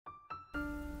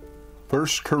1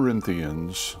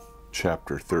 Corinthians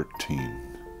chapter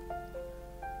 13.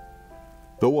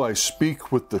 Though I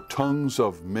speak with the tongues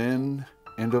of men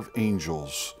and of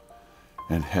angels,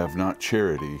 and have not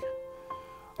charity,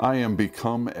 I am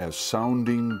become as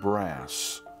sounding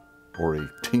brass or a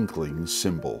tinkling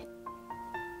cymbal.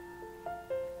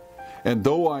 And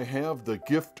though I have the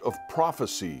gift of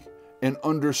prophecy and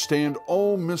understand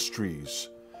all mysteries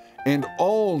and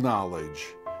all knowledge,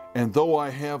 and though I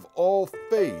have all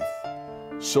faith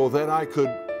so that I could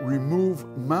remove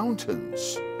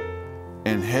mountains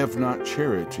and have not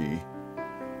charity,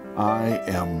 I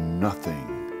am nothing.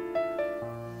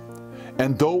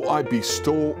 And though I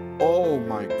bestow all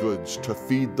my goods to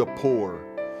feed the poor,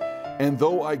 and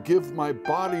though I give my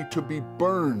body to be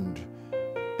burned,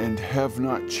 and have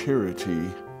not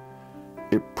charity,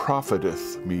 it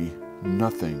profiteth me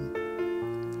nothing.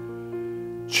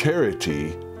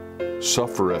 Charity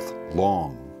suffereth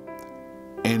long,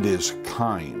 and is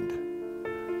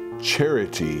kind.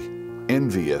 Charity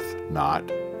envieth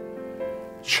not.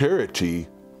 Charity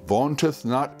vaunteth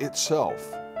not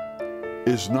itself,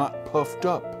 is not puffed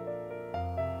up,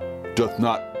 doth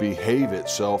not behave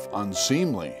itself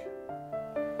unseemly,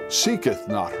 seeketh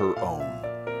not her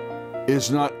own, is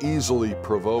not easily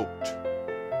provoked,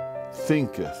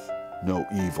 thinketh no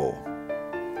evil,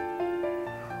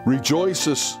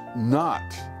 rejoiceth not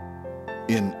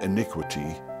in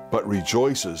iniquity, but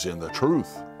rejoices in the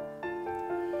truth,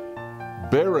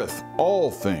 beareth all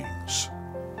things,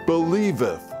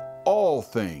 believeth all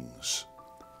things,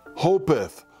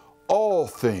 hopeth all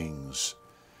things,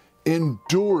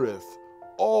 endureth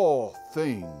all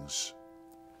things.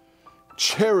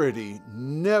 Charity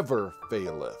never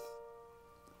faileth.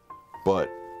 But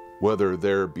whether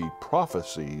there be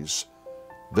prophecies,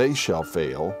 they shall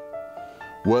fail.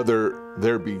 Whether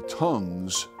there be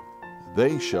tongues,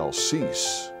 they shall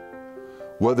cease.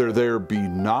 Whether there be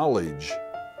knowledge,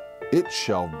 it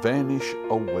shall vanish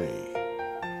away.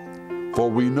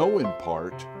 For we know in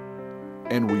part,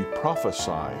 and we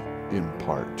prophesy in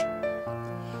part.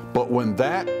 But when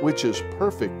that which is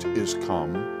perfect is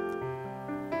come,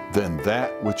 then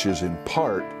that which is in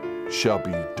part shall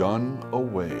be done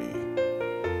away.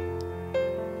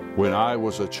 When I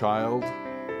was a child,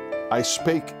 I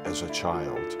spake as a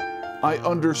child. I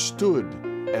understood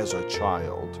as a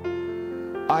child.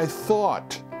 I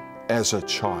thought as a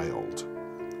child.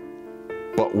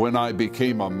 But when I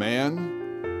became a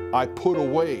man, I put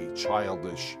away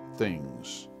childish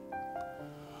things.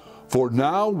 For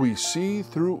now we see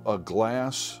through a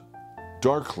glass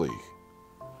darkly,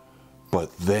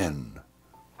 but then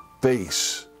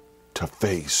face to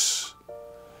face.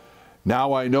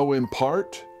 Now I know in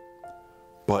part,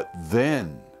 but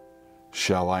then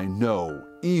shall I know,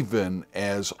 even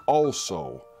as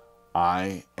also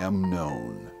I am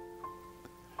known.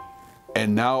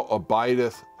 And now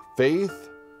abideth faith,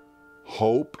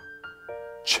 hope,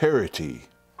 charity,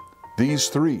 these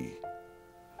three.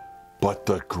 But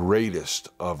the greatest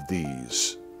of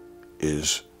these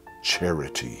is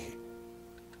charity.